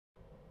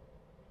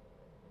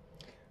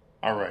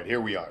All right, here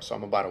we are. So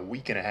I'm about a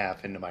week and a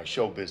half into my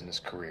show business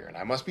career, and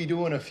I must be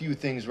doing a few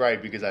things right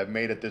because I've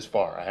made it this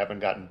far. I haven't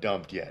gotten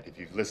dumped yet. If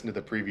you've listened to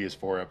the previous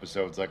 4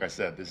 episodes, like I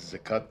said, this is a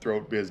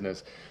cutthroat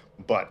business,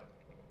 but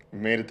we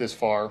made it this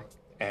far,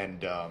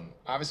 and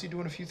obviously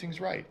doing a few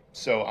things right.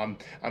 So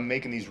I'm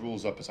making these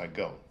rules up as I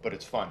go, but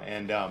it's fun.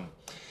 And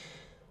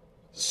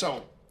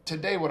so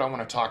today, what I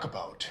want to talk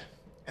about,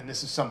 and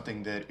this is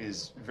something that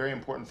is very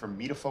important for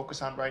me to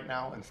focus on right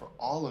now, and for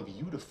all of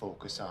you to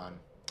focus on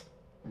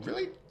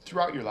really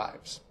throughout your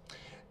lives.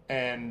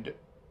 And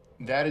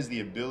that is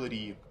the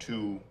ability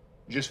to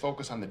just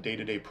focus on the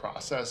day-to-day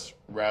process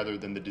rather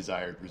than the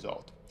desired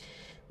result.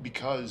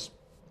 Because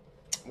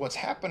what's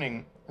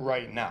happening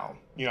right now,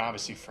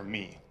 obviously for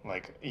me,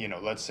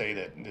 let's say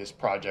that this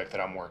project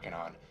that I'm working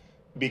on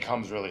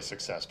becomes really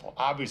successful.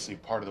 Obviously,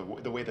 part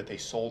of the way that they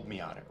sold me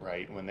on it,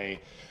 right?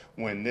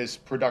 When this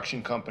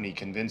production company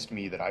convinced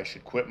me that I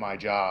should quit my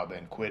job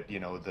and quit,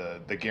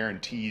 the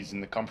guarantees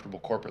and the comfortable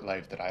corporate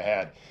life that I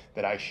had,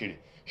 that I should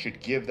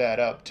give that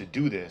up to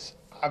do this.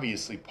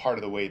 Obviously, part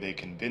of the way they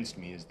convinced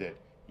me is that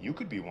you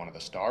could be one of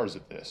the stars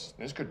of this.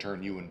 This could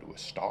turn you into a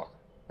star,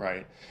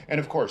 right?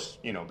 And of course,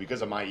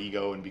 because of my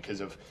ego and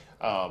because of,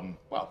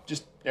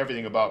 just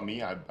everything about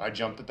me, I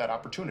jumped at that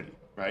opportunity,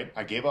 right?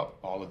 I gave up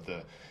all of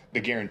the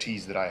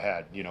guarantees that I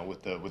had,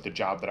 with the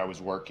job that I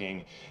was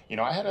working.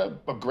 I had a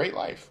great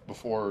life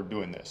before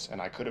doing this,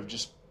 and I could have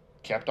just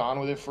kept on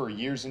with it for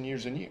years and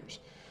years and years.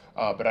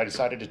 But I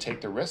decided to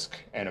take the risk,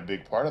 and a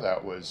big part of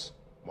that was,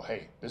 well,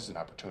 hey, this is an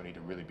opportunity to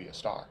really be a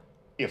star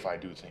if I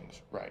do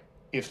things right,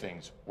 if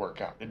things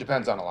work out. It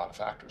depends on a lot of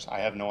factors. I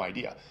have no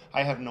idea.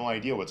 I have no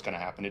idea what's going to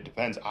happen. It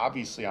depends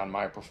obviously on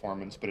my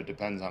performance, but it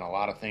depends on a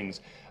lot of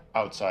things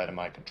outside of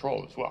my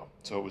control as well.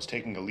 So it was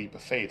taking a leap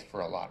of faith for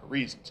a lot of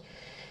reasons.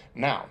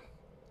 Now,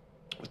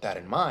 with that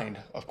in mind,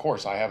 of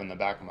course, I have in the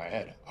back of my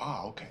head,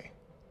 okay,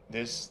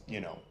 this,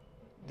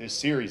 this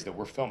series that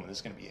we're filming, this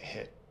is going to be a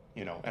hit,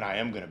 and I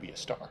am going to be a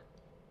star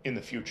in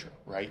the future,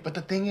 right? But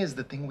the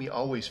thing we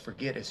always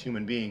forget as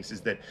human beings is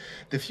that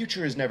the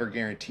future is never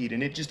guaranteed,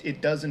 and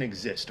it doesn't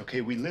exist,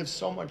 okay? We live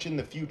so much in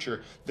the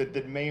future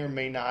that may or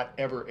may not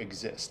ever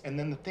exist. And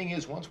then the thing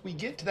is, once we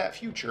get to that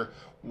future,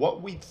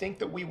 what we think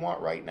that we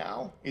want right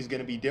now is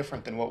going to be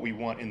different than what we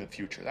want in the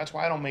future. That's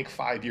why I don't make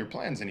 5-year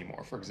plans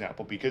anymore, for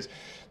example, because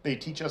they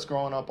teach us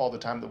growing up all the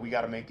time that we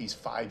got to make these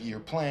 5-year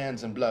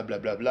plans and blah, blah,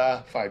 blah,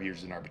 blah. 5 years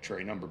is an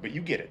arbitrary number, but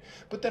you get it.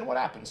 But then what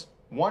happens?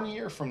 1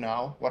 year from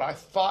now, what I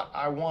thought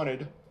I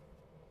wanted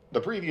the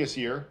previous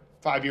year,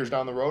 5 years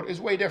down the road, is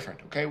way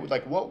different, okay?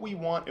 Like, what we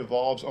want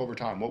evolves over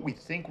time. What we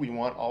think we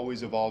want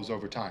always evolves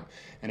over time.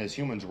 And as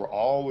humans, we're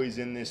always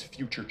in this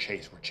future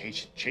chase. We're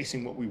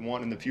chasing what we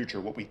want in the future,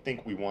 what we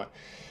think we want.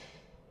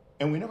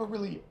 And we never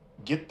really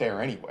get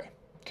there anyway,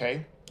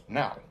 okay?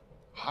 Now,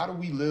 how do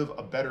we live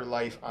a better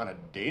life on a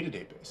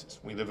day-to-day basis?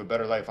 We live a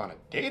better life on a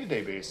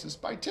day-to-day basis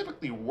by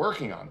typically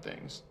working on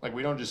things. Like,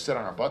 we don't just sit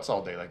on our butts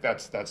all day. Like,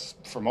 that's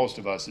for most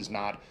of us is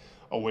not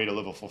a way to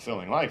live a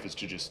fulfilling life, is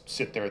to just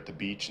sit there at the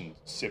beach and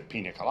sip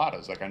pina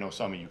coladas. Like, I know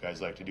some of you guys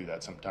like to do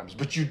that sometimes,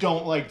 but you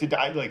don't like to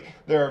die. Like,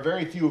 there are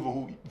very few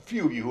of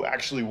you who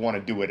actually want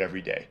to do it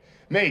every day.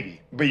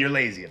 Maybe, but you're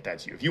lazy if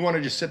that's you. If you want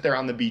to just sit there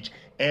on the beach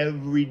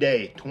every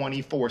day,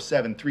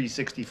 24/7,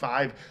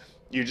 365,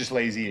 you're just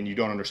lazy and you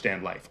don't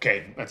understand life.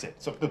 Okay, that's it.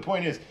 So the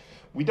point is,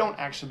 we don't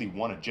actually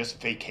want to just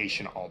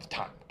vacation all the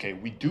time. Okay,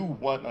 we do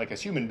want, like, as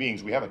human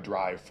beings, we have a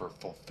drive for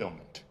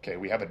fulfillment. Okay,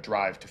 we have a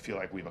drive to feel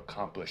like we've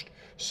accomplished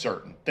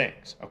certain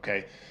things.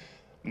 Okay,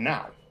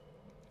 now,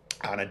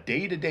 on a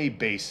day-to-day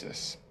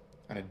basis,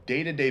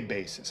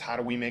 how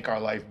do we make our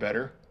life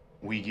better?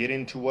 We get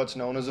into what's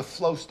known as a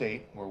flow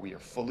state, where we are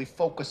fully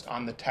focused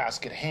on the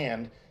task at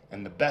hand.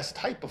 And the best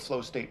type of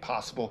flow state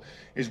possible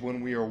is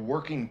when we are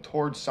working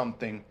towards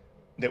something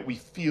that we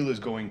feel is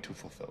going to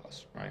fulfill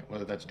us, right?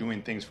 Whether that's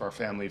doing things for our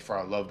family, for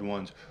our loved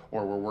ones,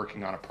 or we're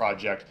working on a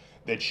project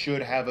that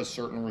should have a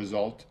certain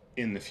result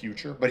in the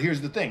future. But here's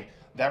the thing,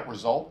 that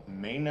result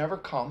may never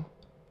come.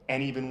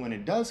 And even when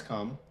it does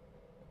come,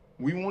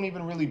 we won't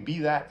even really be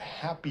that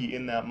happy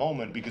in that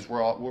moment because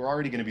we're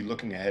already going to be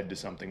looking ahead to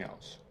something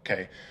else,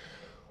 okay?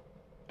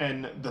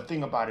 And the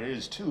thing about it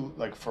is too,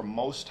 like, for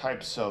most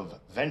types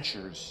of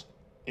ventures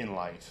in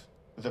life,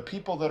 the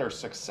people that are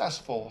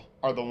successful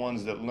are the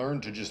ones that learn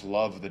to just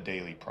love the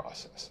daily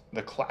process.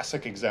 The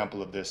classic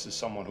example of this is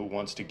someone who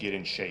wants to get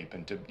in shape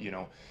and to,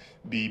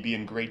 be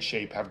in great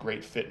shape, have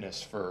great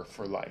fitness for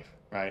life,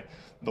 right?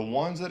 The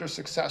ones that are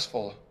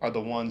successful are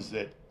the ones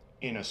that,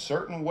 in a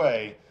certain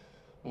way,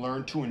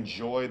 learn to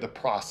enjoy the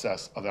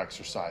process of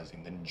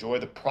exercising, enjoy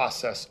the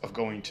process of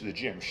going to the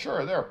gym.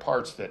 Sure, there are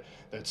parts that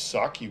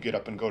suck. You get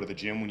up and go to the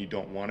gym when you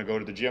don't want to go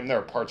to the gym. There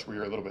are parts where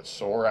you're a little bit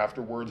sore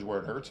afterwards, where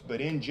it hurts.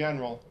 But in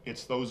general,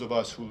 it's those of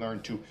us who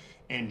learn to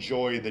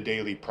enjoy the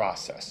daily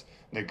process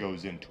that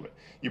goes into it.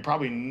 You're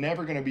probably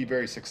never going to be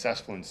very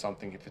successful in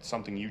something if it's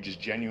something you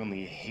just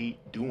genuinely hate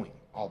doing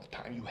all the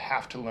time. You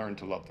have to learn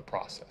to love the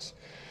process.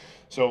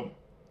 So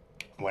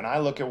when I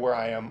look at where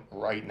I am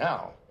right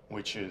now,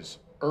 which is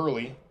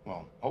early,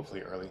 well,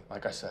 hopefully early,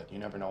 like I said, you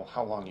never know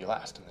how long you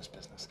last in this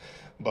business,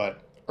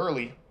 but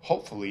early,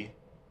 hopefully,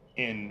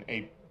 in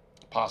a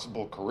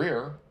possible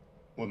career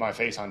with my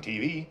face on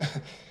TV,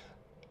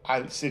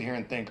 I sit here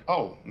and think,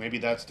 oh, maybe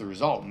that's the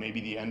result.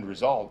 Maybe the end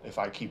result, if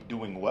I keep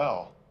doing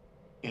well,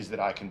 is that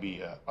I can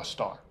be a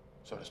star,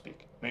 so to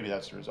speak. Maybe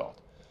that's the result.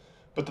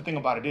 But the thing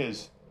about it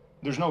is,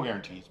 there's no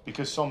guarantees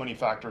because so many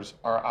factors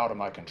are out of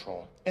my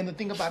control. And the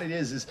thing about it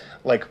is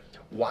like,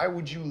 why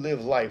would you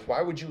live life?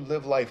 Why would you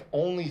live life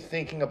only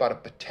thinking about a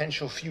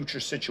potential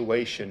future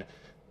situation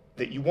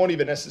that you won't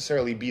even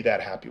necessarily be that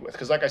happy with?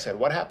 Because like I said,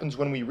 what happens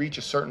when we reach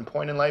a certain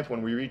point in life,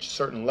 when we reach a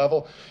certain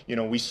level,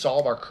 we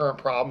solve our current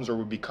problems or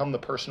we become the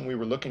person we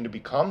were looking to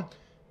become,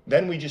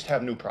 then we just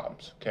have new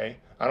problems, okay?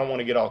 I don't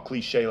want to get all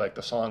cliche like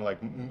the song, like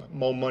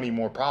more money,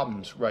 more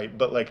problems, right?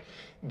 But like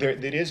there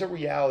is a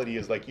reality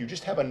is like you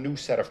just have a new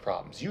set of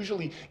problems.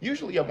 Usually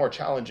a more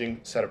challenging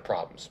set of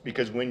problems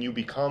because when you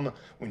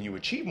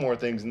achieve more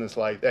things in this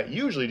life, that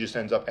usually just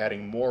ends up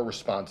adding more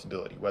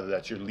responsibility, whether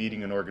that's you're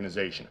leading an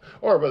organization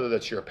or whether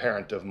that's you're a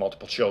parent of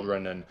multiple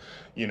children and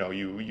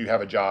you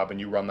have a job and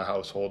you run the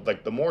household.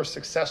 Like the more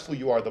successful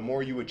you are, the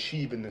more you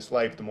achieve in this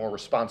life, the more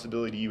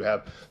responsibility you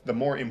have, the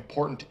more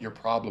important your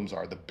problems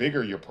are, the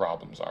bigger your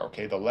problems are,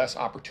 okay? The less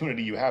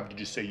opportunity you have to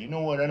just say, you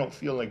know what, I don't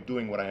feel like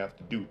doing what I have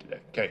to do today,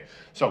 okay?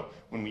 So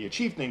when we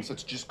achieve things,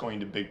 it's just going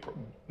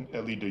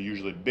to lead to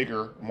usually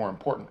bigger, more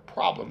important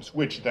problems,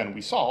 which then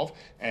we solve.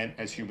 And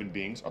as human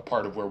beings, a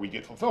part of where we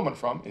get fulfillment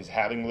from is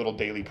having little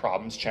daily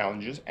problems,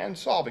 challenges, and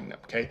solving them,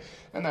 okay?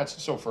 And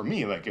that's, so for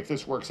me, like if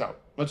this works out,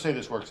 let's say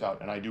this works out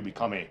and I do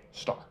become a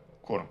star,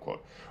 quote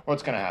unquote,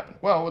 what's going to happen?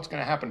 Well, what's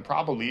going to happen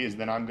probably is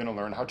then I'm going to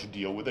learn how to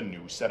deal with a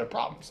new set of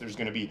problems. There's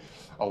going to be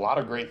a lot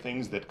of great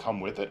things that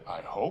come with it,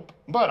 I hope,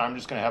 but I'm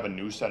just going to have a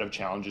new set of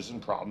challenges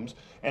and problems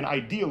and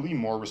ideally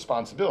more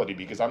responsibility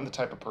because I'm the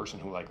type of person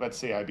who, like, let's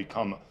say I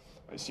become,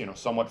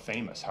 somewhat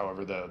famous,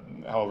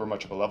 however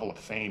much of a level of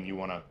fame you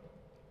want to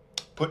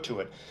put to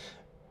it.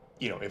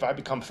 If I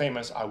become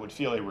famous, I would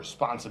feel a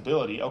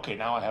responsibility. Okay,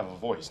 now I have a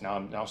voice.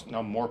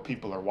 Now more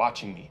people are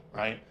watching me,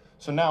 right?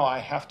 So now I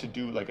have to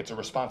do, like, it's a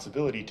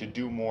responsibility to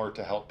do more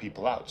to help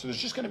people out. So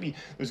there's going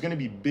to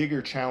be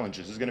bigger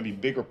challenges. There's going to be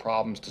bigger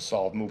problems to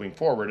solve moving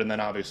forward. And then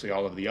obviously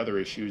all of the other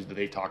issues that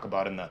they talk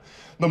about in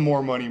the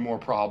more money, more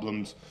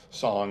problems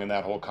song and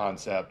that whole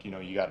concept.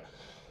 You got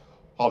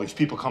all these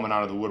people coming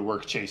out of the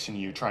woodwork chasing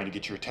you, trying to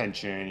get your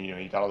attention.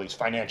 You got all these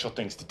financial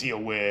things to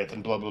deal with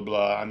and blah, blah,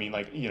 blah. I mean,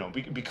 like,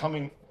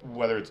 becoming,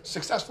 whether it's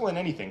success in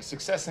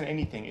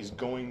anything is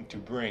going to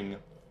bring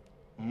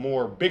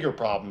more bigger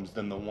problems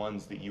than the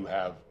ones that you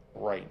have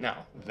right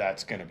now.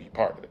 That's going to be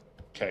part of it,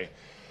 okay?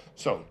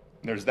 So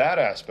there's that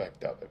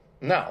aspect of it.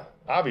 Now,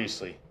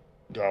 obviously,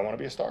 do I want to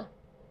be a star?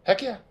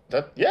 Heck yeah.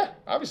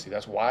 Obviously,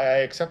 that's why I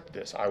accepted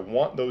this. I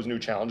want those new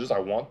challenges. I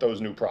want those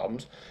new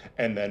problems.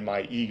 And then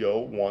my ego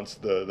wants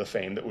the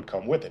fame that would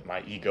come with it.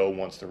 My ego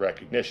wants the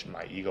recognition.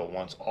 My ego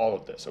wants all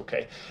of this,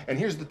 okay? And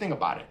here's the thing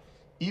about it.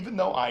 Even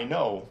though I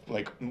know,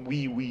 like,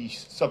 we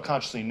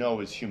subconsciously know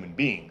as human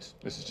beings,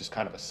 this is just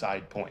kind of a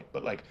side point,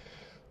 but like,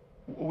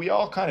 we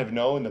all kind of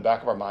know in the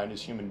back of our mind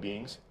as human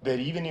beings that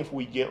even if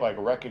we get like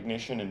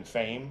recognition and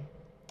fame,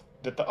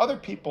 that the other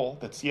people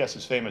that see us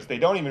as famous, they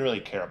don't even really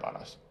care about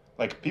us.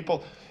 Like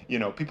people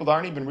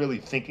aren't even really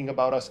thinking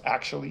about us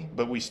actually,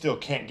 but we still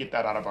can't get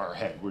that out of our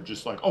head. We're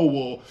just like, oh,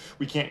 well,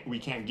 we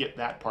can't get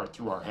that part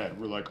through our head.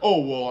 We're like, oh,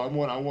 well, I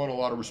want a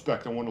lot of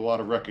respect. I want a lot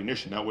of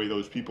recognition. That way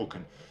those people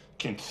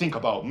can think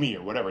about me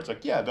or whatever. It's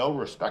like, yeah, they'll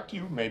respect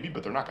you maybe,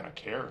 but they're not going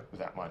to care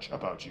that much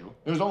about you.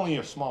 There's only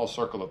a small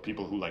circle of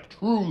people who like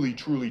truly,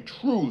 truly,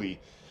 truly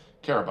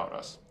care about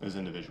us as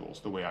individuals,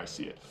 the way I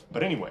see it.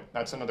 But anyway,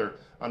 that's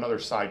another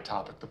side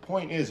topic. The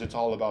point is, it's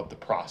all about the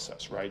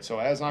process, right? So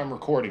as I'm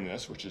recording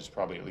this, which is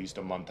probably at least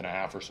a month and a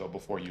half or so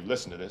before you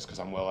listen to this, because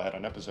I'm well ahead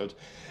on episodes,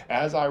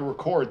 as I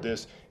record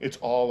this, it's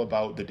all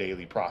about the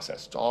daily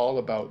process. It's all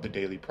about the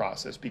daily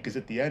process, because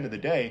at the end of the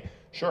day,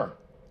 sure,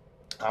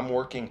 I'm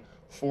working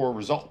for a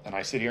result, and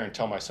I sit here and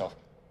tell myself,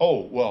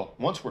 oh, well,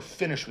 once we're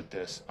finished with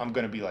this, I'm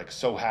going to be like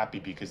so happy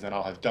because then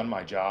I'll have done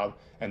my job,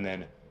 and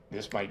then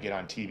this might get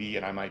on TV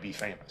and I might be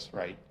famous,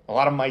 right? A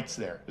lot of mights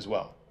there as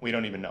well. We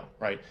don't even know,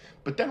 right?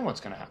 But then what's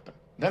going to happen?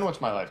 Then what's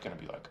my life going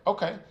to be like?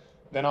 Okay,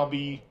 then I'll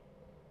be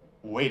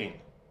waiting,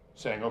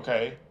 saying,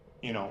 okay,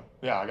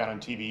 yeah, I got on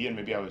TV and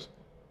maybe I was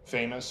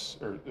famous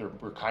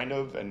or kind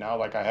of, and now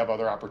like I have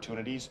other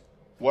opportunities.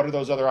 What are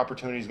those other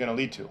opportunities going to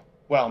lead to?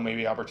 Well,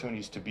 maybe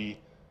opportunities to be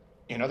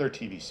in other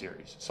TV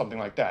series, something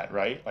like that,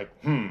 right? Like,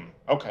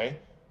 okay.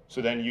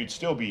 So then you'd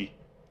still be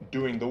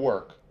doing the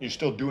work. You're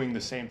still doing the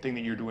same thing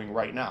that you're doing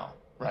right now,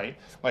 right?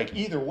 Like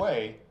either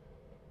way,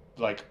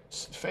 like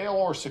fail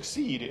or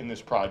succeed in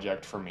this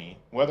project for me,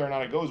 whether or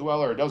not it goes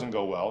well or it doesn't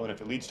go well, and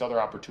if it leads to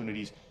other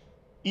opportunities,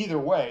 either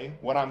way,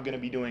 what I'm going to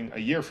be doing a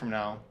year from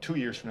now, 2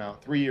 years from now,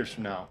 3 years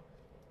from now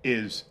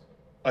is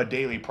a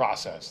daily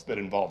process that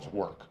involves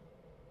work.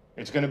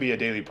 It's going to be a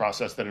daily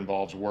process that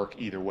involves work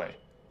either way.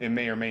 It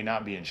may or may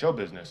not be in show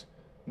business,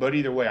 But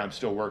either way, I'm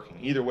still working.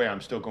 Either way, I'm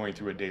still going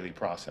through a daily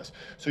process.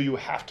 So you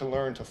have to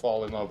learn to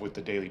fall in love with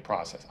the daily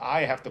process.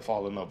 I have to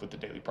fall in love with the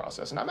daily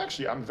process. And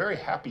I'm very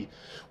happy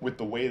with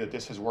the way that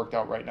this has worked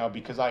out right now,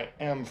 because I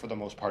am, for the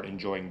most part,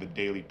 enjoying the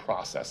daily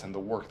process and the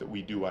work that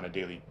we do on a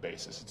daily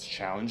basis. It's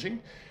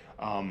challenging.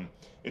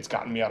 It's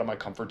gotten me out of my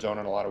comfort zone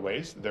in a lot of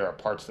ways. There are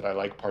parts that I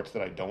like, parts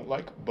that I don't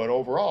like. But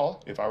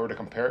overall, if I were to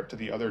compare it to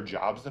the other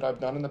jobs that I've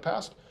done in the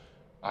past,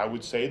 I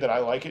would say that I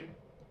like it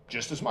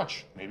just as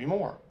much, maybe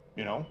more.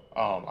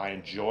 I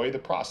enjoy the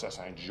process.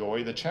 I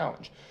enjoy the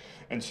challenge.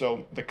 And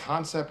so the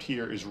concept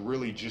here is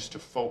really just to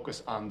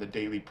focus on the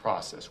daily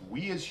process.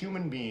 We as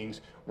human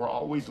beings, we're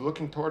always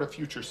looking toward a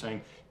future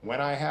saying,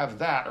 when I have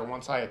that, or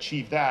once I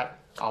achieve that,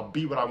 I'll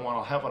be what I want,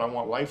 I'll have what I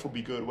want, life will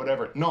be good,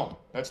 whatever. No,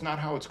 that's not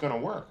how it's going to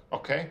work,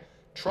 okay?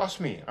 Trust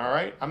me, all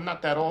right? I'm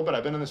not that old, but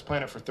I've been on this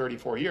planet for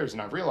 34 years,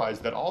 and I've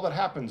realized that all that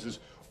happens is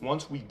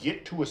once we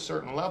get to a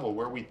certain level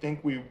where we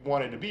think we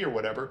wanted to be or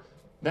whatever,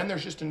 then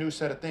there's just a new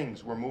set of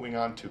things we're moving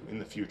on to in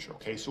the future,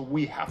 okay? So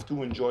we have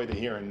to enjoy the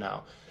here and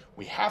now.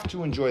 We have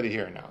to enjoy the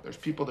here and now. There's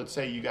people that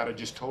say you got to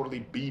just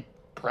totally be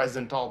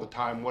present all the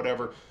time,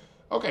 whatever.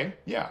 Okay,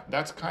 yeah,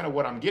 that's kind of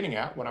what I'm getting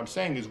at. What I'm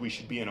saying is we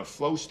should be in a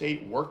flow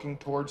state, working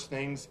towards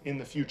things in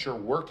the future,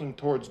 working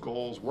towards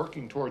goals,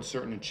 working towards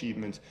certain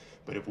achievements.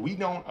 But if we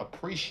don't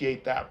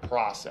appreciate that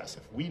process,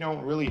 if we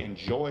don't really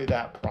enjoy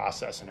that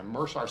process and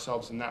immerse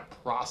ourselves in that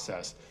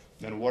process,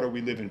 then what are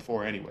we living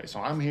for anyway?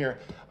 So I'm here,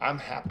 I'm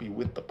happy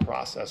with the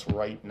process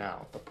right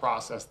now. The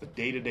process, the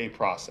day-to-day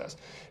process.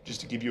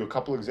 Just to give you a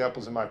couple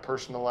examples in my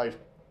personal life,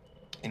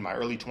 in my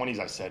early 20s,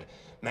 I said,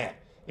 man,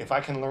 if I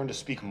can learn to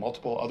speak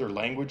multiple other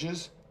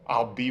languages,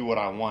 I'll be what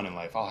I want in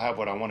life. I'll have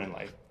what I want in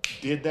life.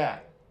 Did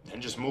that.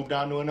 Then just moved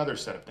on to another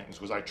set of things.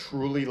 Was I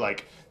truly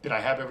did I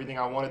have everything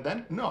I wanted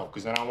then? No,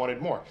 because then I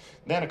wanted more.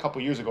 Then a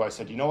couple years ago, I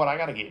said, you know what? I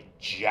got to get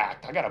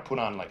jacked. I got to put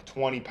on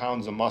 20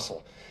 pounds of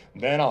muscle.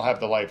 Then I'll have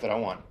the life that I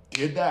want.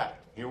 Did that.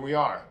 Here we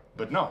are.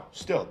 But no,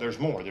 still, there's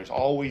more. There's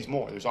always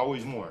more. There's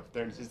always more.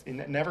 There's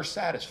never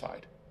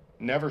satisfied.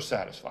 Never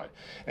satisfied.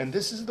 And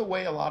this is the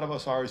way a lot of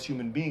us are as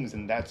human beings,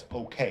 and that's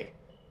okay.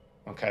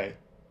 Okay?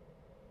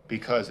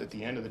 Because at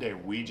the end of the day,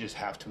 we just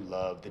have to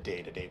love the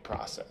day-to-day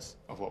process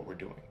of what we're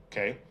doing.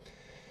 Okay?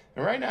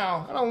 And right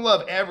now, I don't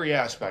love every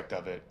aspect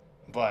of it,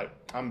 but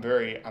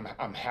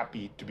I'm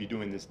happy to be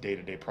doing this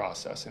day-to-day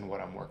process and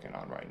what I'm working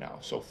on right now.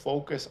 So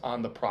focus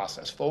on the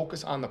process.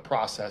 Focus on the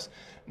process,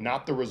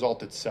 not the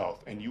result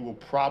itself, and you will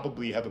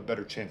probably have a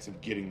better chance of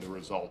getting the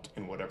result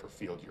in whatever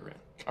field you're in.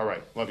 All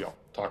right, love y'all.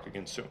 Talk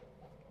again soon.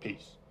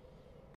 Peace.